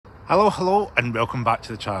Hello and welcome back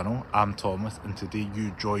to the channel. I'm Thomas and today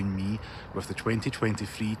you join me with the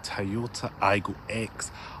 2023 Toyota Aygo X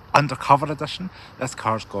Undercover Edition. This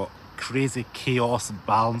car's got crazy chaos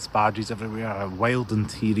balance badges everywhere, a wild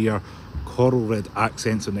interior, coral red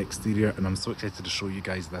accents on the exterior, and I'm so excited to show you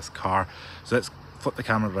guys this car. So let's flip the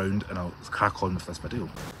camera around and I'll crack on with this video.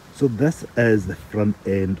 So this is the front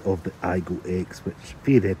end of the Aygo X, which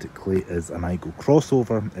theoretically is an Aygo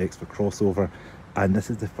crossover, X for crossover. And this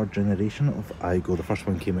is the third generation of Aygo. The first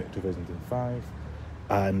one came out in 2005,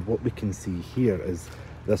 and what we can see here is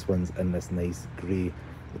this one's in this nice grey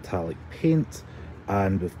metallic paint,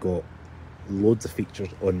 and we've got loads of features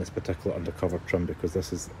on this particular undercover trim because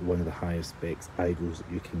this is one of the highest specs Aygos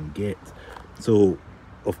you can get. So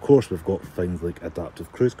of course we've got things like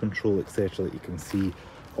adaptive cruise control, etc., that you can see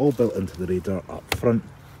all built into the radar up front.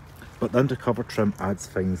 But the undercover trim adds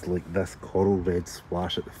things like this coral red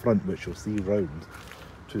splash at the front, which you'll see round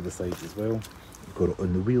to the side as well. We've got it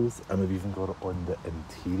on the wheels and we've even got it on the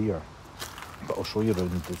interior. But I'll show you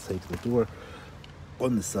around the side of the door.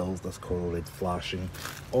 On the sills, this coral red flashing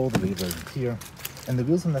all the way around here. And the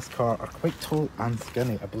wheels in this car are quite tall and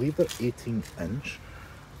skinny. I believe they're 18-inch.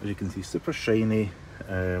 As you can see, super shiny,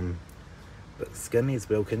 but skinny as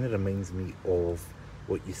well. Kind of reminds me of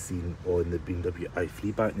what you've seen on the BMW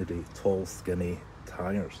i3 back in the day, tall, skinny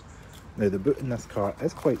tyres. Now the boot in this car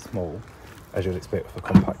is quite small, as you'd expect with a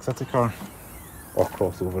compact city car, or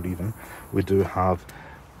crossover even. We do have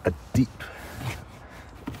a deep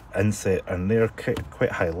inset in there,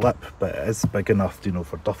 quite high lip, but it is big enough, you know,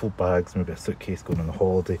 for duffel bags, maybe a suitcase going on a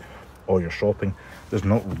holiday, or you're shopping. There's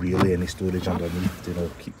not really any storage underneath, you know,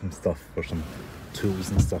 keep some stuff for some tools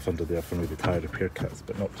and stuff under there for maybe tyre repair kits,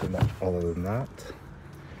 but not too much other than that.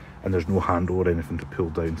 And there's no handle or anything to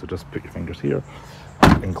pull down, so just put your fingers here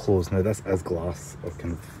and close. Now this is glass, or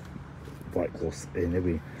kind of black gloss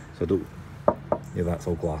anyway, so I don't, yeah, that's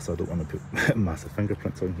all glass, so I don't want to put massive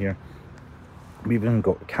fingerprints on here. We've even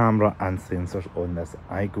got camera and sensors on this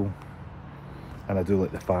Aygo, and I do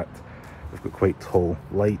like the fact we've got quite tall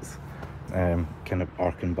lights, kind of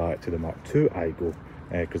arcing back to the Mark II Aygo,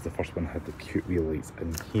 because the first one had the cute wheel lights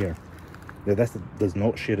in here. Now this does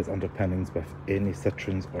not share its underpinnings with any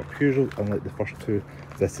Citroens or Peugeot, unlike the first two.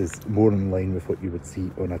 This is more in line with what you would see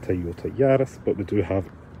on a Toyota Yaris, but we do have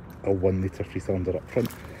a 1 litre 3-cylinder up front,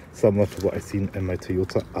 similar to what I've seen in my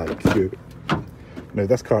Toyota Aygo. Now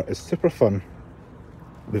this car is super fun.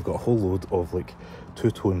 We've got a whole load of like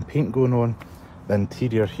two-tone paint going on. The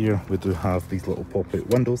interior here, we do have these little pop-out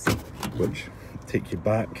windows, which take you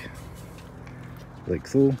back like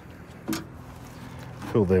so.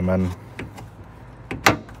 Pull them in.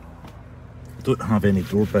 Don't have any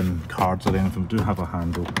door bin cards or anything. We do have a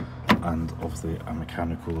handle and obviously a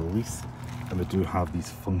mechanical release, and we do have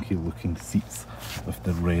these funky looking seats with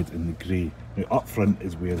the red and the grey. Now up front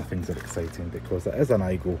is where the things are exciting, because it is an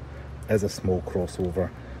Aygo, it is a small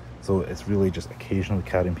crossover, so it's really just occasionally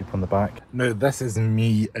carrying people in the back. Now this is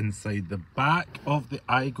me inside the back of the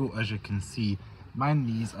Aygo. As you can see, my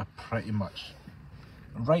knees are pretty much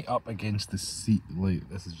right up against the seat, like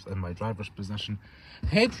this is in my driver's position.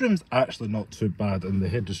 Headroom's actually not too bad, and the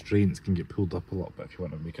head restraints can get pulled up a little bit if you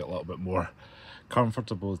want to make it a little bit more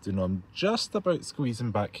comfortable. You know, I'm just about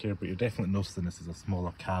squeezing back here, but you're definitely noticing this is a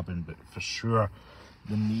smaller cabin. But for sure,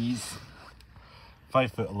 the knees,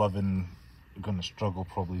 5'11", are going to struggle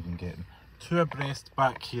probably even getting two abreast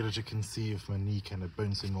back here, as you can see, with my knee kind of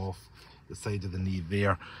bouncing off the side of the knee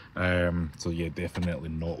there. So yeah, definitely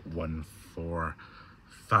not one for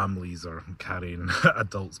families or carrying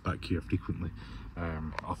adults back here frequently.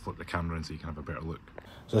 I'll flip the camera in so you can have a better look.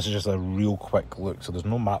 So this is just a real quick look. So there's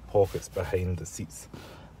no map pockets behind the seats,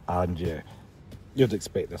 and yeah, you'd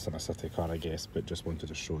expect this in a city car, I guess, but just wanted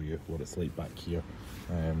to show you what it's like back here.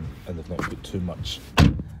 And they've not put too much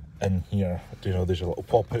in here. You know, there's a little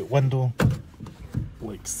pop-out window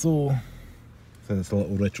like so. So it's a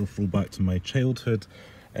little retro throwback to my childhood.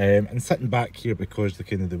 And sitting back here, because the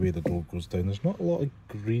kind of the way the door goes down, there's not a lot of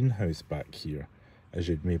greenhouse back here as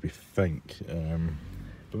you'd maybe think,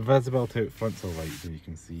 but the visibility out front's alright, so you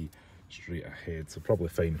can see straight ahead, so probably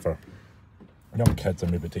fine for young kids or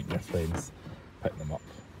maybe taking your friends, picking them up.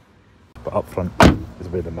 But up front is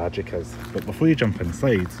where the magic is. But before you jump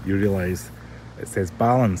inside, you realise it says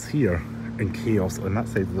balance here and chaos on that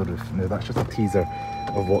side of the roof. Now that's just a teaser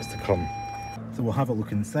of what's to come. So we'll have a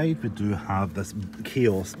look inside. We do have this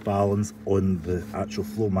chaos balance on the actual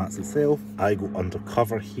floor mats itself. Aygo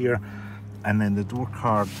undercover here, and then the door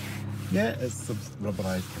card, yeah, it's some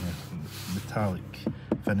rubberized kind of metallic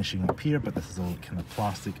finishing up here, but this is all kind of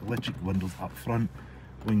plastic. Electric windows up front.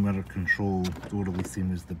 wing mirror control, door release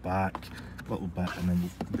same as the back, a little bit, and then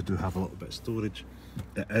we do have a little bit of storage.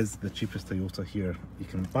 It is the cheapest Toyota here you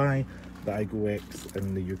can buy, the Aygo X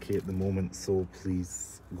in the UK at the moment, so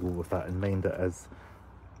please go with that in mind. It is,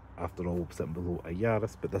 after all, sitting below a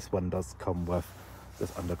Yaris, but this one does come with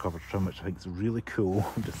this undercover trim, which I think is really cool.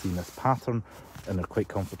 I'm just seeing this pattern, and they're quite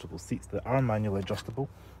comfortable seats that are manually adjustable,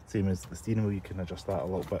 same as the steering wheel. You can adjust that a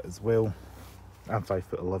little bit as well. I'm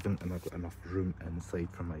 5'11" and I've got enough room inside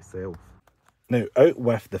for myself. Now, out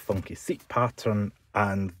with the funky seat pattern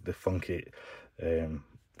and the funky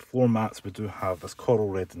floor mats, we do have this coral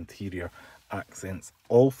red interior accents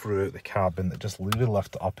all throughout the cabin that just really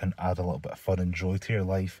lift it up and add a little bit of fun and joy to your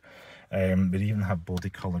life. We even have body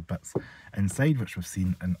coloured bits inside, which we've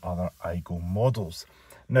seen in other Aygo models.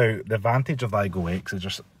 Now, the advantage of the Aygo X is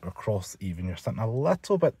just across even, you're sitting a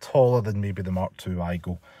little bit taller than maybe the Mark II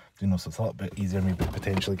Aygo, you know, so it's a little bit easier maybe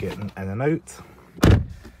potentially getting in and out.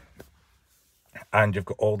 And you've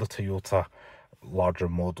got all the Toyota larger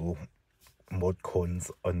model mod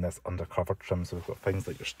cons on this undercover trim. So we've got things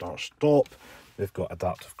like your start stop, we've got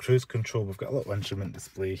adaptive cruise control, we've got a little instrument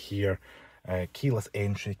display here, keyless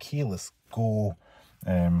entry, keyless go,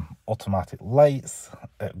 automatic lights,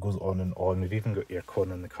 it goes on and on. We've even got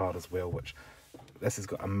aircon in the car as well, which this has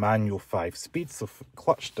got a manual 5-speed, so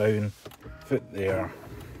clutch down, foot there,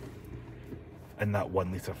 and that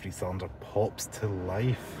 1 litre 3-cylinder pops to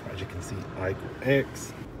life. As you can see, Aygo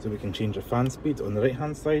X. So we can change your fan speed on the right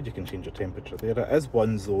hand side, you can change your temperature there. It is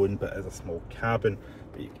one zone, but it is a small cabin,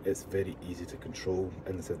 but it's very easy to control.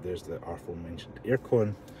 And there's the aforementioned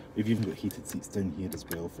aircon. We've even got heated seats down here as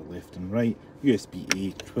well for left and right,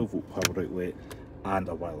 USB-A, 12-volt power outlet, and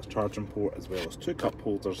a wireless charging port, as well as 2 cup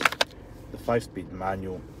holders, the 5-speed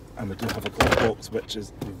manual, and we do have a glove box, which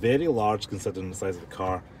is very large considering the size of the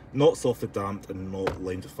car. Not softly damped and not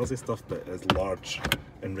lined with fuzzy stuff, but is large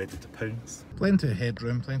and ready to pounce. Plenty of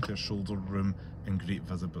headroom, plenty of shoulder room, and great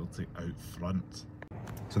visibility out front.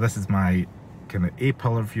 So this is my kind of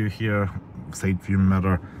A-pillar view here, side view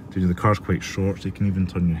mirror. The car's quite short, so you can even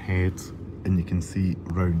turn your head and you can see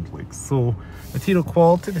round like so. Material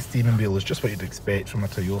quality, the steering wheel is just what you'd expect from a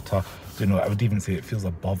Toyota. You know, I would even say it feels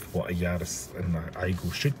above what a Yaris and the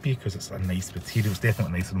Aygo should be, because it's a nice material. It's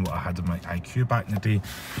definitely nicer than what I had in my IQ back in the day.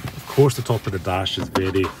 Of course, the top of the dash is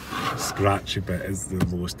very scratchy, but it is the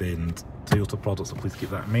lowest end Toyota product, so please keep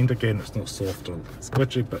that in mind. Again, it's not soft or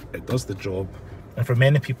squidgy, but it does the job. And for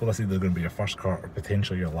many people, this is either going to be your first car or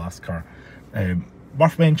potentially your last car.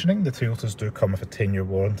 Worth mentioning, the Toyotas do come with a 10-year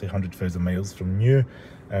warranty, 100,000 miles from new,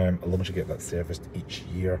 as long as you get that serviced each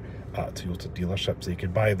year at a Toyota dealership. So you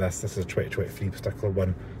could buy this is a 2023 particular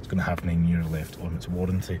one, it's going to have 9 years left on its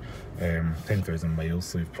warranty, 10,000 miles,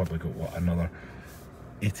 so you've probably got, what, another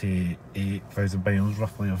 88,000 miles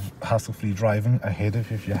roughly of hassle-free driving ahead of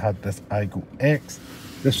you if you had this Aygo X.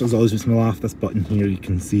 This just always makes me laugh, this button here you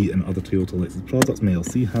can see in other Toyota Lexus products. My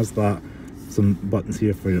LC has that. Some buttons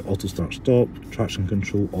here for your auto start stop, traction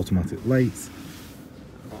control, automatic lights.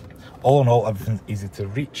 All in all, everything's easy to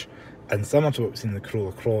reach, and similar to what we've seen in the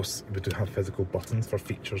Corolla Cross, we do have physical buttons for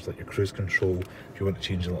features like your cruise control, if you want to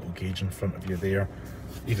change a little gauge in front of you there.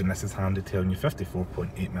 Even this is handy, telling you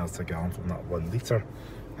 54.8 miles per gallon from that 1 litre.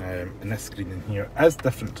 And this screen in here is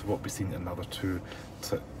different to what we've seen in the other 2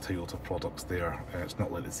 Toyota products there. It's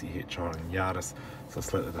not like the CHR and Yaris, it's a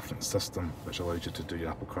slightly different system which allows you to do your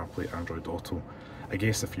Apple CarPlay, Android Auto. I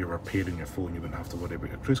guess if you were pairing your phone you wouldn't have to worry about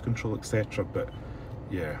your cruise control, etc. But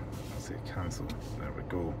yeah, let's say cancel, there we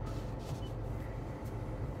go.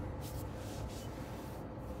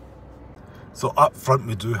 So up front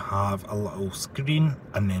we do have a little screen,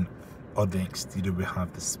 and then on the exterior we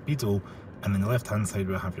have the speedo, and then the left hand side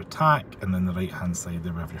we have your tack, and then the right hand side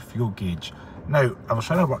there we have your fuel gauge. Now, I was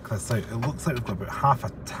trying to work this out, it looks like we've got about half a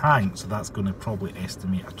tank, so that's going to probably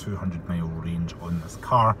estimate a 200-mile range on this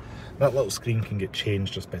car. That little screen can get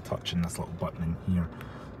changed just by touching this little button in here,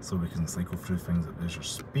 so we can cycle through things like there's your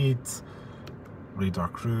speed, radar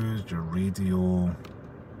cruise, your radio,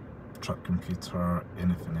 trip computer,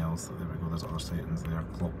 anything else. So there we go, there's other settings there,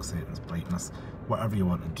 clock settings, brightness, whatever you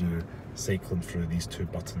want to do, cycling through these 2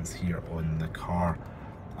 buttons here on the car.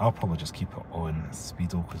 I'll probably just keep it on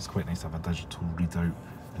speedo because it's quite nice to have a digital readout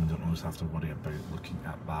and you don't always have to worry about looking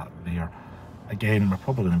at that there. Again, we're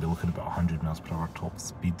probably going to be looking at about 100 miles per hour top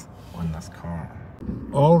speed on this car.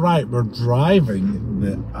 Alright, we're driving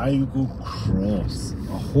the Aygo Cross,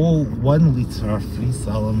 a whole 1 litre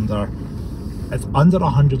 3-cylinder. It's under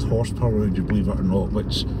 100 horsepower, would you believe it or not,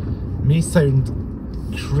 which may sound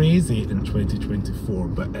crazy in 2024,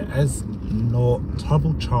 but it is not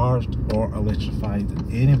turbocharged or electrified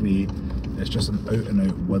in any way. It's just an out and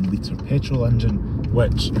out 1 litre petrol engine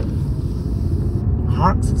which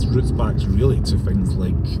harks its roots back really to things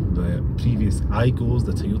like the previous Aygos.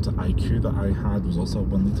 The Toyota Aygo that I had was also a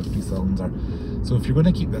 1 litre 3-cylinder. So if you're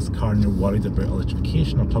going to keep this car and you're worried about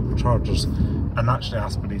electrification or turbochargers, a naturally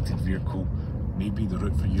aspirated vehicle may be the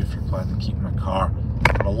route for you if you're planning on keeping a car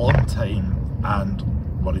for a long time and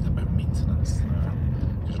worried about maintenance.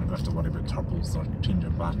 Because you're not going to have to worry about turbos or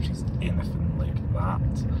changing batteries, anything like that.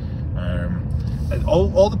 And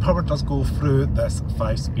all the power does go through this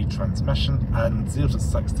 5-speed transmission, and 0 to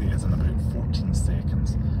 60 is in about 14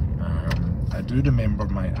 seconds. I do remember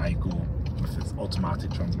my Aygo with its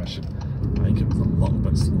automatic transmission. I think it was a little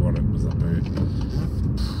bit slower. It was about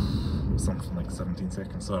something like 17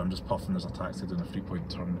 seconds. So I'm just puffing. There's a taxi doing a 3-point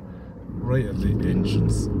turn right at the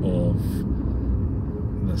entrance of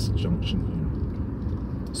this junction here.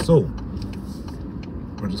 So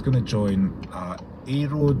we're just going to join A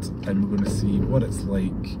road and we're going to see what it's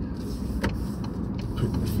like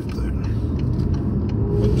putting the foot down.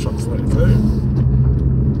 When the truck's let it out.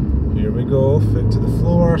 Here we go, foot to the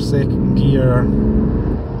floor, second gear,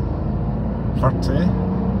 30,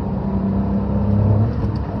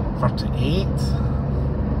 38,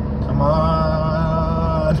 come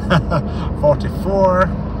on, 44,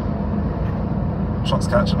 truck's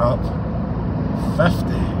catching up, 50,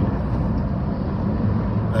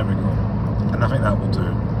 there we go, and I think that will do.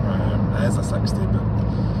 It is a 60, but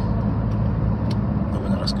not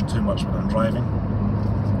going to risk it too much when I'm driving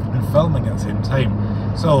and filming at the same time.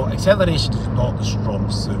 So acceleration is not the strong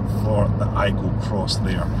suit for the Aygo Cross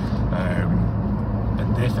there. It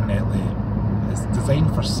definitely is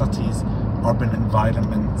designed for cities, urban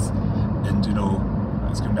environments, and you know,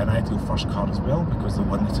 it's going to be an ideal first car as well because the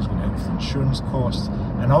 1 litre is going to help with insurance costs.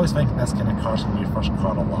 And I always think this kind of car is going to be your first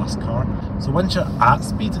car or last car. So once you're at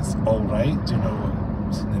speed, it's alright. You know,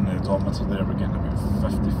 in the odometer there, we're getting about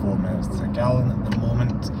 54 miles to a gallon at the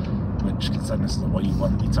moment, which considering this is a wide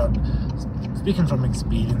 1 litre. Speaking from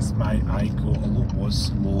experience, my Aygo, although it was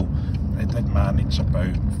slow, it did manage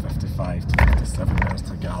about 55 to 57 miles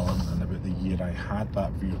to a gallon in about the year I had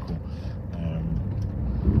that vehicle.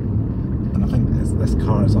 And I think this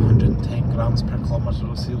car is 110 grams per kilometre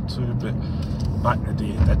of CO2, but back in the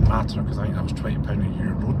day it didn't matter because I think that was £20 a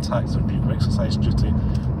year road tax or vehicle exercise duty.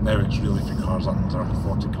 Now it's really if your car's under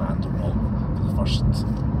 40 grand or not for the first,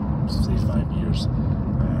 say, 5 years.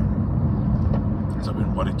 So I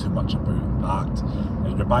wouldn't worry too much about that.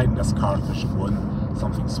 If you're buying this car because you want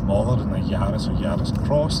something smaller than a Yaris or Yaris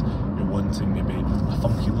Cross, you're wanting maybe a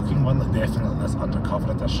funky looking one, that definitely this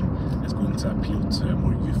undercover edition is going to appeal to a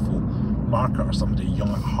more youthful market or somebody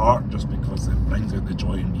young at heart, just because it brings out the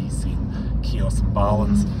joy in me seeing chaos and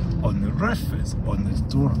balance on the roof, it's on the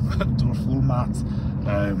door floor mats.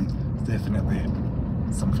 It's definitely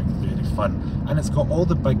something very fun, and it's got all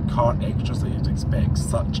the big car extras that you'd expect,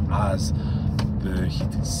 such as the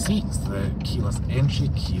heated seats, the keyless entry,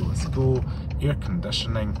 keyless go, air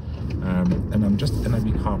conditioning, and I'm just in a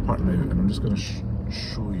wee car park now, and I'm just going to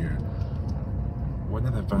show you one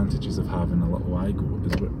of the advantages of having a little Aygo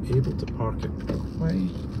is we're able to park it quite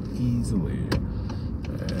easily.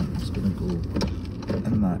 I'm just going to go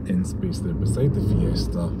in that end space there beside the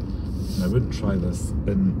Fiesta. And I wouldn't try this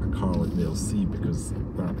in a car like the LC because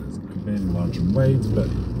that is very large and wide, but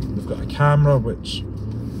we've got a camera which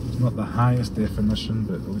is not the highest definition,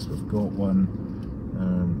 but at least we've got one.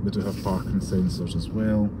 We do have parking sensors as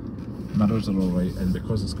well. Mirrors are alright, and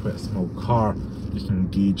because it's quite a small car, you can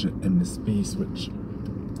engage it in the space, which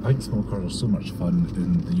I think small cars are so much fun.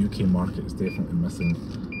 In the UK market, it's definitely missing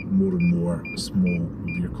more and more small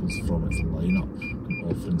vehicles from its lineup and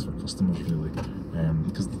offerings for customers, really.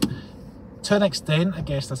 Because to an extent, I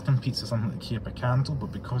guess this competes with something like Kia Picanto,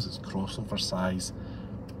 but because it's crossover size,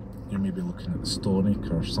 you're maybe looking at the Stonic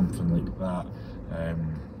or something like that.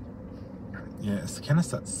 Yeah, it kind of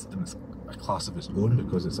sits in a class of its own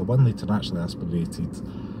because it's a 1 litre naturally aspirated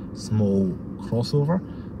small crossover.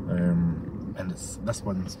 And this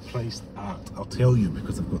one's priced at, I'll tell you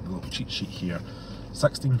because I've got the little cheat sheet here,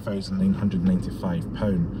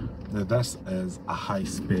 £16,995. Now this is a high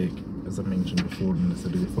spec, as I mentioned before, and it's a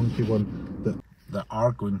really funky one. There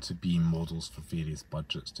are going to be models for various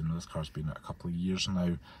budgets. You know, this car's been out a couple of years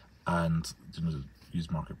now, and you know, the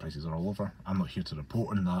used market prices are all over. I'm not here to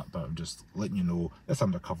report on that, but I'm just letting you know this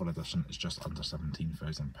undercover edition is just under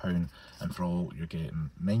 £17,000, and for all you're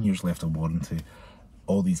getting 9 years left of warranty.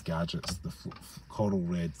 All these gadgets, the coral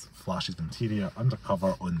red flashes interior,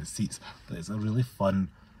 undercover on the seats. It's a really fun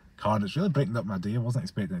car, and it's really brightened up my day. I wasn't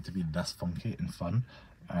expecting it to be this funky and fun,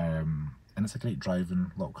 and it's a great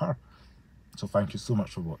driving little car. So thank you so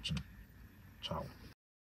much for watching. Ciao.